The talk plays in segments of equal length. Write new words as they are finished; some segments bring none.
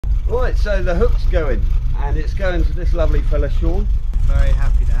Right, so the hook's going, and it's going to this lovely fella, Sean. Very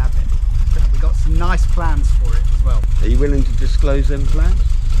happy to have it. We've got some nice plans for it as well. Are you willing to disclose them plans?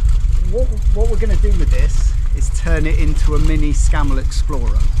 What we're going to do with this is turn it into a mini Scamel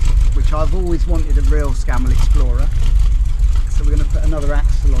Explorer, which I've always wanted a real Scamel Explorer. So we're going to put another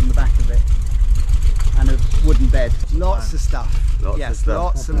axle on the back of it and a wooden bed. Lots of stuff.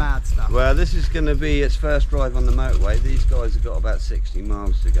 Lots of mad stuff. Well, this is going to be its first drive on the motorway. These guys have got about 60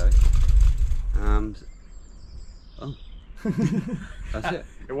 miles to go. And oh, that's it.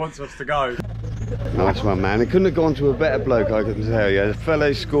 It wants us to go. Nice one, man. It couldn't have gone to a better bloke, I can tell you. A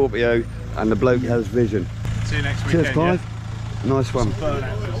fellow Scorpio, and the bloke has vision. See you next weekend. Cheers, Clive. Yeah? Nice one.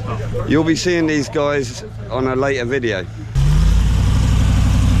 You'll be seeing these guys on a later video.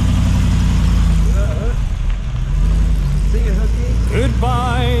 See you, Hookie.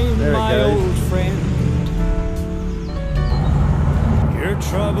 Goodbye, my old friend. Your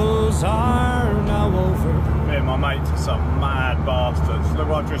troubles are now over. Me and my mates are some mad bastards. Look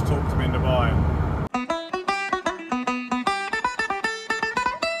what I've just talked to me into buying.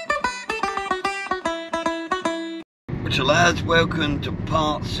 So lads, welcome to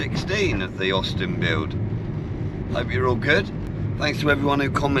part 16 of the Austin build. Hope you're all good. Thanks to everyone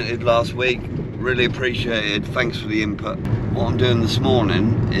who commented last week. Really appreciated. Thanks for the input. What I'm doing this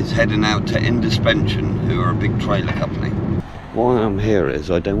morning is heading out to Indispension, who are a big trailer company. Why I'm here is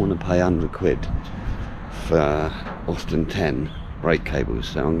I don't want to pay 100 quid for Austin 10 brake cables,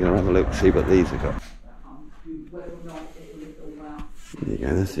 so I'm going to have a look, see what these have got. There you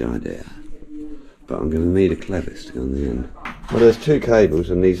go, that's the idea. But I'm going to need a clevis to go on the end. Well, there's 2 cables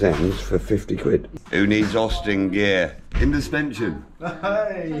and these ends for 50 quid. Who needs Austin gear? Indispension.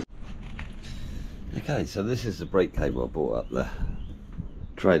 Hey. Okay, so this is the brake cable I bought up the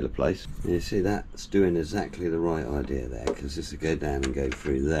trailer place. You see that's doing exactly the right idea there, because this will go down and go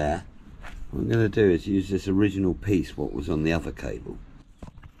through there. What I'm going to do is use this original piece what was on the other cable.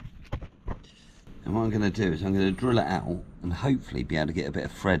 And what I'm going to do is I'm going to drill it out and hopefully be able to get a bit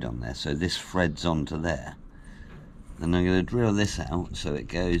of thread on there, so this threads onto there. Then I'm going to drill this out so it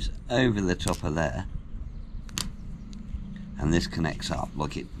goes over the top of there, and this connects up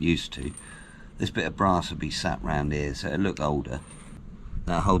like it used to. This bit of brass will be sat round here so it'll look older.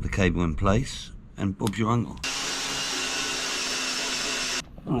 That'll hold the cable in place, and Bob's your uncle.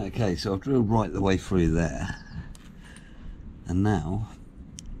 Alright, okay, so I've drilled right the way through there, and now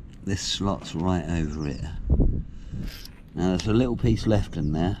this slots right over here. Now there's a little piece left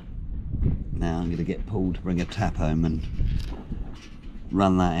in there. Now I'm going to get Paul to bring a tap home and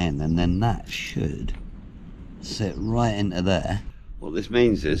run that in, and then that should sit right into there. What this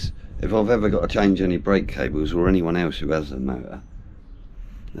means is, if I've ever got to change any brake cables, or anyone else who has a motor,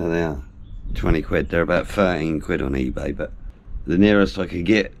 there they are, 20 quid. They're about 13 quid on eBay, but the nearest I could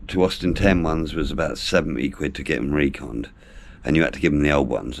get to Austin 10 ones was about 70 quid to get them reconned. And you had to give them the old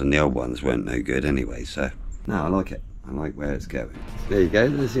ones, and the old ones weren't no good anyway, so no, I like it. I like where it's going. There you go,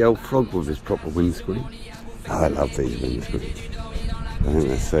 there's the old frog with his proper windscreen. Oh, I love these windscreens. I think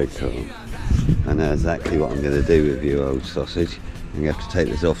that's so cool. I know exactly what I'm going to do with you, old sausage. I'm going to have to take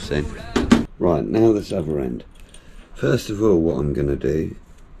this off soon. Right, now this other end. First of all, what I'm going to do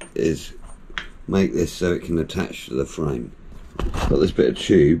is make this so it can attach to the frame. Got this bit of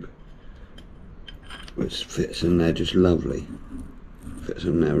tube which fits in there just lovely. Fits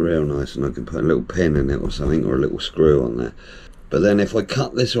in there real nice, and I can put a little pin in it or something, or a little screw on there. But then if I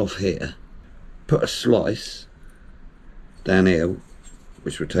cut this off here, put a slice down here,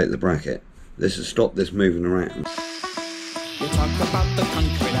 which would take the bracket, this will stop this moving around. You talk about the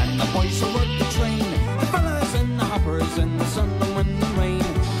country and the boys who work the train, the fellas and the hoppers in the sun and wind and rain.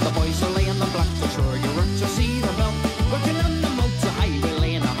 The boys who lay in the black to shore, you work to see the belt, working on the motor highway,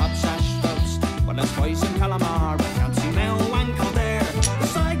 laying a hot sash belts. Well, there's boys in Calamar, I can't see now and Kildare, the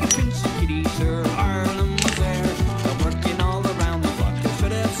Saiga, Pinch, Kitty, sure, Ireland was there. They're working all around the block, they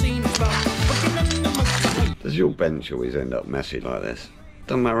should have seen us well, working on the motor highway. Does your bench always end up messy like this?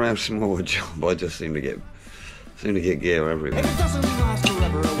 Doesn't matter how small a job, I just seem to get gear everywhere. It doesn't last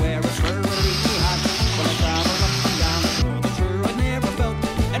forever, where it's where we had. When I travel up and down the road, the tour I never felt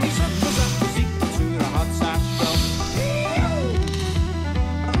any surface that was equal to the hot sash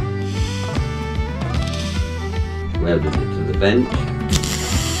belt. Welded it to the bench.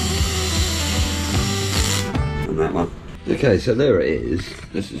 And that one. Okay, so there it is.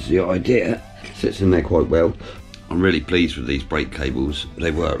 This is the idea. Sits in there quite well. I'm really pleased with these brake cables.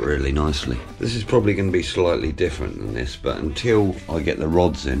 They work really nicely. This is probably going to be slightly different than this, but until I get the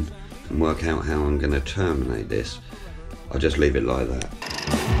rods in and work out how I'm going to terminate this, I'll just leave it like that.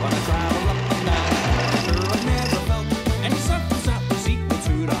 When I travel up and down, sure I've never felt any surface that was equal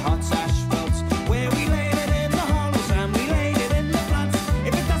to the hot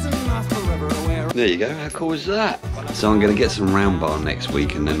There you go, how cool is that? So I'm going to get some round bar next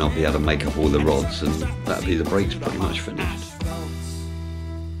week and then I'll be able to make up all the rods and that'll be the brakes pretty much finished.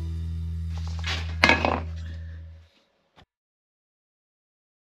 Right,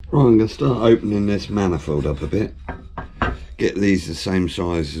 I'm going to start opening this manifold up a bit. Get these the same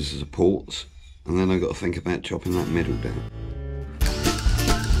size as the ports and then I've got to think about chopping that middle down.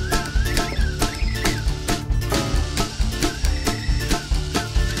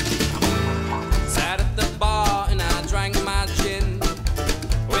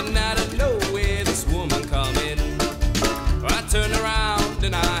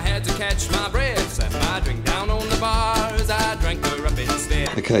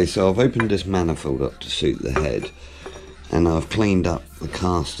 Okay, so I've opened this manifold up to suit the head and I've cleaned up the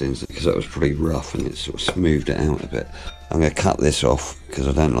castings because that was pretty rough and it's sort of smoothed it out a bit. I'm going to cut this off because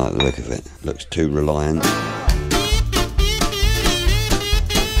I don't like the look of it. It looks too reliant.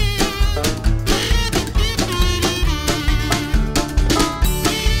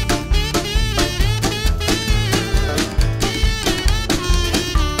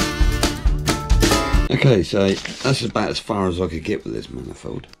 Okay, so that's about as far as I could get with this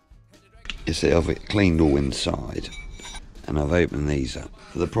manifold. You see, I've cleaned all inside and I've opened these up.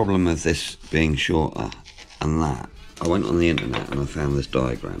 The problem of this being shorter and that, I went on the internet and I found this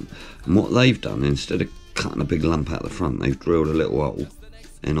diagram. And what they've done, instead of cutting a big lump out the front, they've drilled a little hole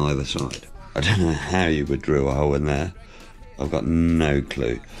in either side. I don't know how you would drill a hole in there. I've got no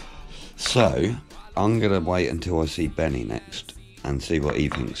clue. So, I'm going to wait until I see Benny next and see what he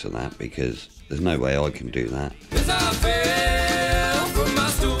thinks of that because there's no way I can do that. As I fell from my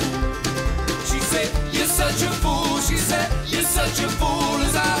stool, she said, "You're such a fool." She said, "You're such a fool."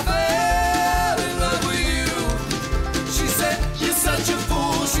 As I fell in love with you, she said, "You're such a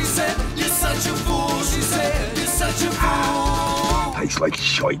fool." She said, "You're such a fool." She said, "You're such a fool." Tastes like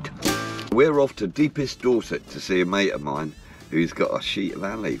shite. We're off to deepest Dorset to see a mate of mine who's got a sheet of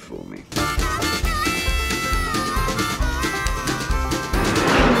alley for me.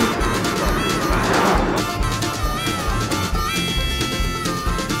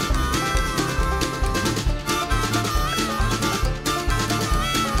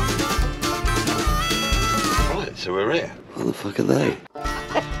 So we're here. What the fuck are they?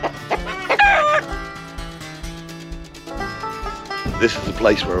 This is the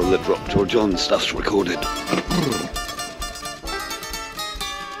place where all the Dropjaw John stuff's recorded.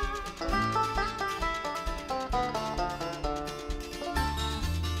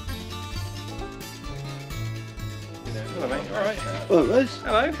 Hello mate, alright. Hello Liz.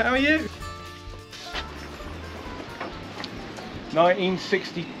 Hello, how are you?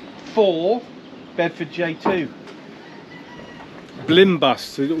 1964 Bedford J2. Blim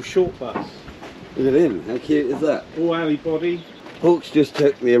bus, a little short bus. Look at him, how cute is that? All alley body. Hawks just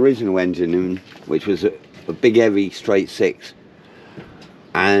took the original engine in, which was a big heavy straight six.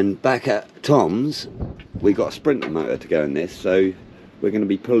 And back at Tom's, we got a Sprinter motor to go in this, so we're going to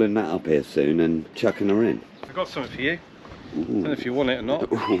be pulling that up here soon and chucking her in. I've got something for you. Ooh. I don't know if you want it or not.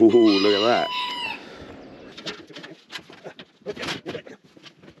 Ooh, look at that.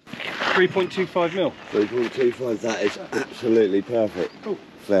 3.25mm. 3.25, that is absolutely perfect. Cool.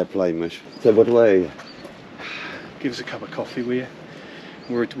 Fair play, Mush. So what do I owe you? Give us a cup of coffee, will you?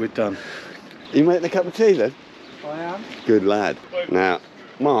 We're done. Are you making a cup of tea then? I am. Good lad. Now,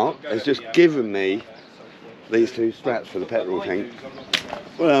 Mark has just given me these two straps for the petrol tank.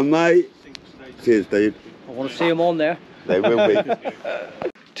 Well, mate. Cheers, dude. I want to see them on there. They will be.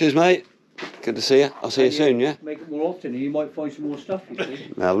 Cheers, mate. Good to see you. I'll see you soon, yeah? Make it more often and you might find some more stuff, you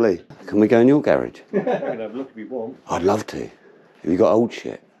see. Lovely. Can we go in your garage? You can have a look if you want. I'd love to. Have you got old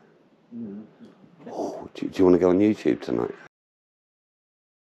shit? Oh, do you want to go on YouTube tonight?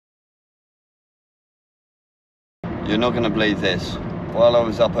 You're not going to believe this. While I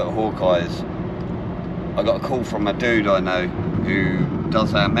was up at Hawkeye's, I got a call from a dude I know who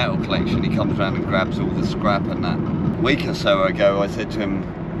does our metal collection. He comes around and grabs all the scrap and that. A week or so ago, I said to him,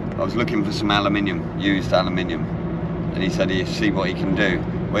 I was looking for some aluminium, used aluminium. And he said he'd see what he can do.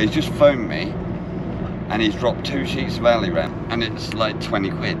 Well, he's just phoned me and he's dropped 2 sheets of alley ram and it's like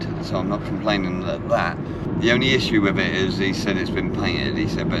 20 quid. So I'm not complaining at that. The only issue with it is he said it's been painted. He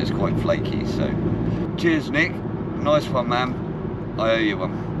said, but it's quite flaky, so. Cheers, Nick. Nice one, man. I owe you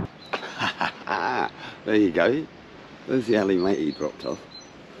one. There you go. There's the alley mate he dropped off.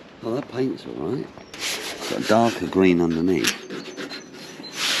 Oh, that paint's alright. It's got a darker green underneath.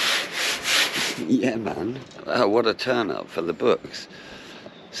 Yeah, man. Oh, what a turn up for the books.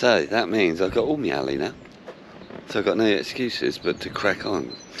 So that means I've got all my alley now. So I've got no excuses but to crack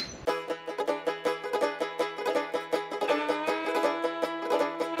on.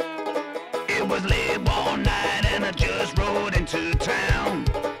 It was late one night and I just rode into town.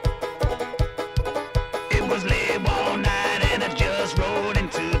 It was late one night and I just rode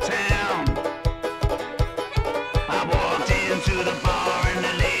into town. I walked into the bar and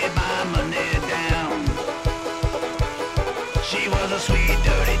I laid my money down. She was a sweet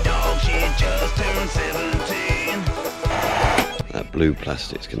dirty dog, she had just turned 17. That blue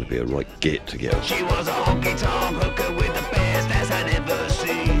plastic's going to be a right git to get off. She was a honky-tonk hooker with the best ass I'd ever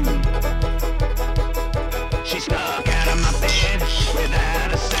seen. She snuck out of my bed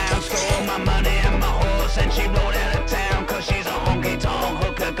without a sound, stole my money and my horse, and she rode out of town, cause she's a honky-tonk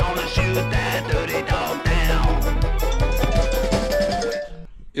hooker, gonna shoot that dirty dog down.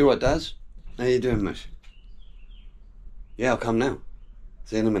 You alright, Daz? How you doing, Mush? Yeah, I'll come now.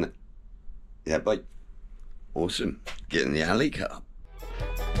 See you in a minute. Yeah, bye. Awesome. Get in the alley car.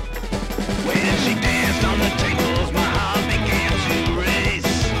 When she danced on the tables, my heart began to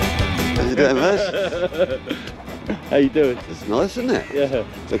race. How you doing, Mush? How you doing? It's nice, isn't it? Yeah.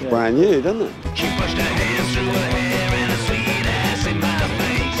 Looks brand new, doesn't it? She pushed her hands through her hair and a sweet ass in my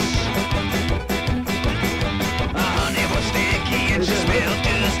face. Her honey was sticky and she smelled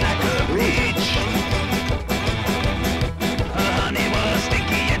just like a peach. Her honey was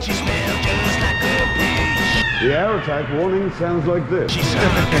sticky and she smelled just like a peach. The air attack warning sounds like this. She snuck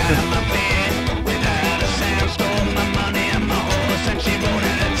out of my bed without a sound, stole my money and my horse, and she rode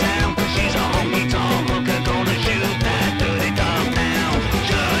out of town, cause she's a honky-tonk hooker, gonna shoot that dirty dog down.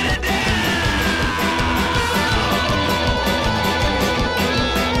 Shoot it down.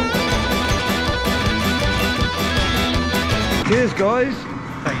 Cheers, guys.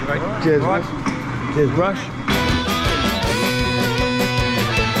 Thank you very much. Cheers, Right. Rush. Cheers, Rush.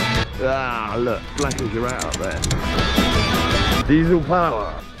 Ah, look, blackens your out up there. Diesel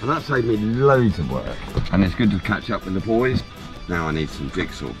power. And that saved me loads of work. And it's good to catch up with the boys. Now I need some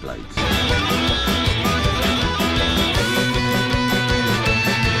jigsaw blades. She's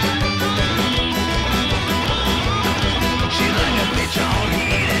like a bitch on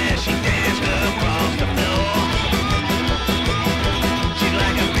heat as she danced across the floor. She's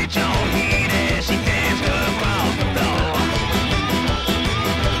like a bitch on heat as she danced across the floor.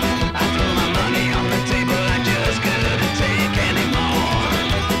 I threw my money on the table, I just couldn't take any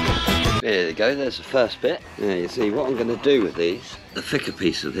more. There you go, there's the first bit. Now you see what I'm going to do with these. The thicker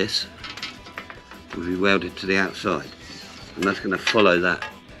piece of this will be welded to the outside. And that's going to follow that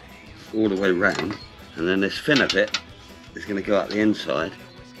all the way round. And then this thinner bit is going to go up the inside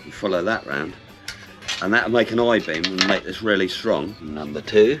and follow that round. And that'll make an I-beam and make this really strong. Number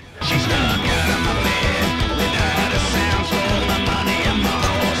two. She snuck out of my bed without a sound, stole my money and my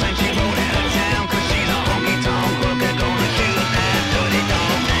horse, and she rode out of town, cause she's a honky-tonk hooker, gonna shoot that dirty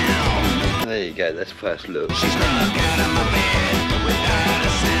dog down. There you go, that's first look. She snuck out of my bed without a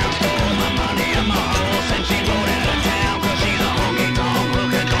sound, stole my money and my horse, and she rode out of town, cause she's a honky-tonk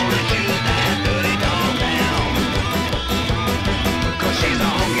hooker, gonna shoot that dirty dog down. Cause she's a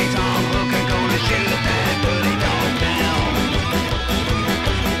honky-tonk hooker, gonna shoot that dirty dog down.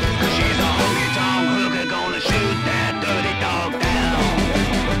 Cause she's a honky-tonk hooker, gonna shoot that dirty dog down.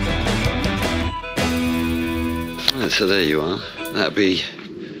 So there you are. That'll be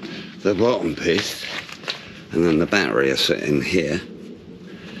the bottom piece. And then the battery are set in here.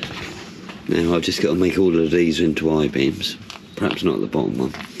 Now I've just got to make all of these into I-beams. Perhaps not the bottom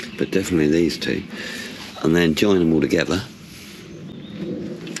one, but definitely these two. And then join them all together.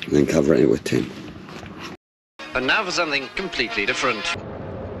 And then cover it with tin. And now for something completely different.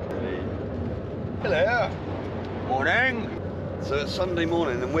 Hello. Morning. So it's Sunday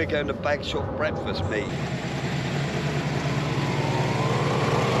morning and we're going to Bagshot breakfast meet.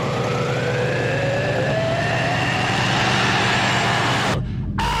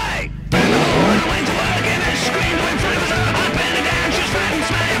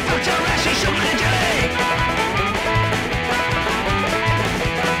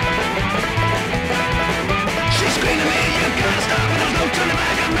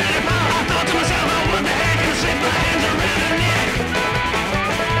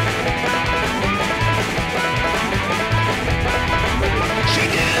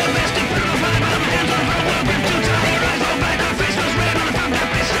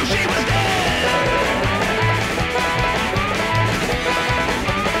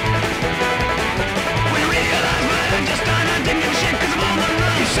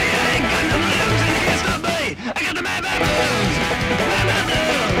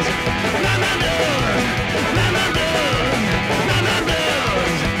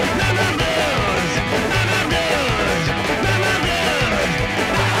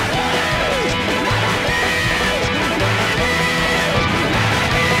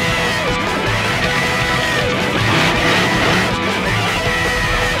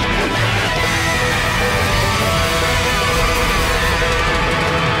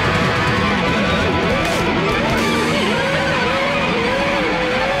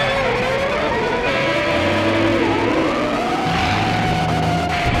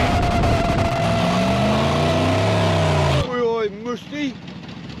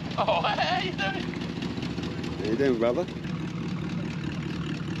 Oh, how you doing? How you doing, brother?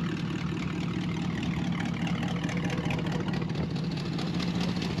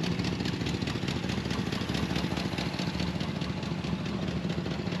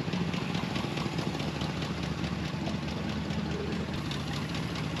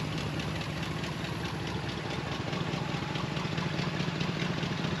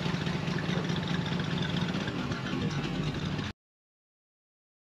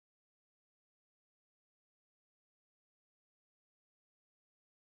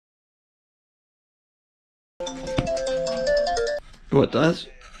 What does?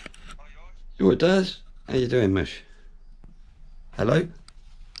 What does? How you doing, Mush? Hello?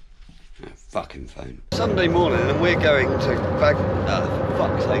 Oh, fucking phone. Sunday morning and we're going to for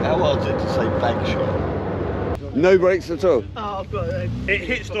fuck's sake, how hard is it to say bagshot? No brakes at all? Oh, I've got It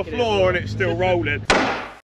hits the floor and it's still rolling.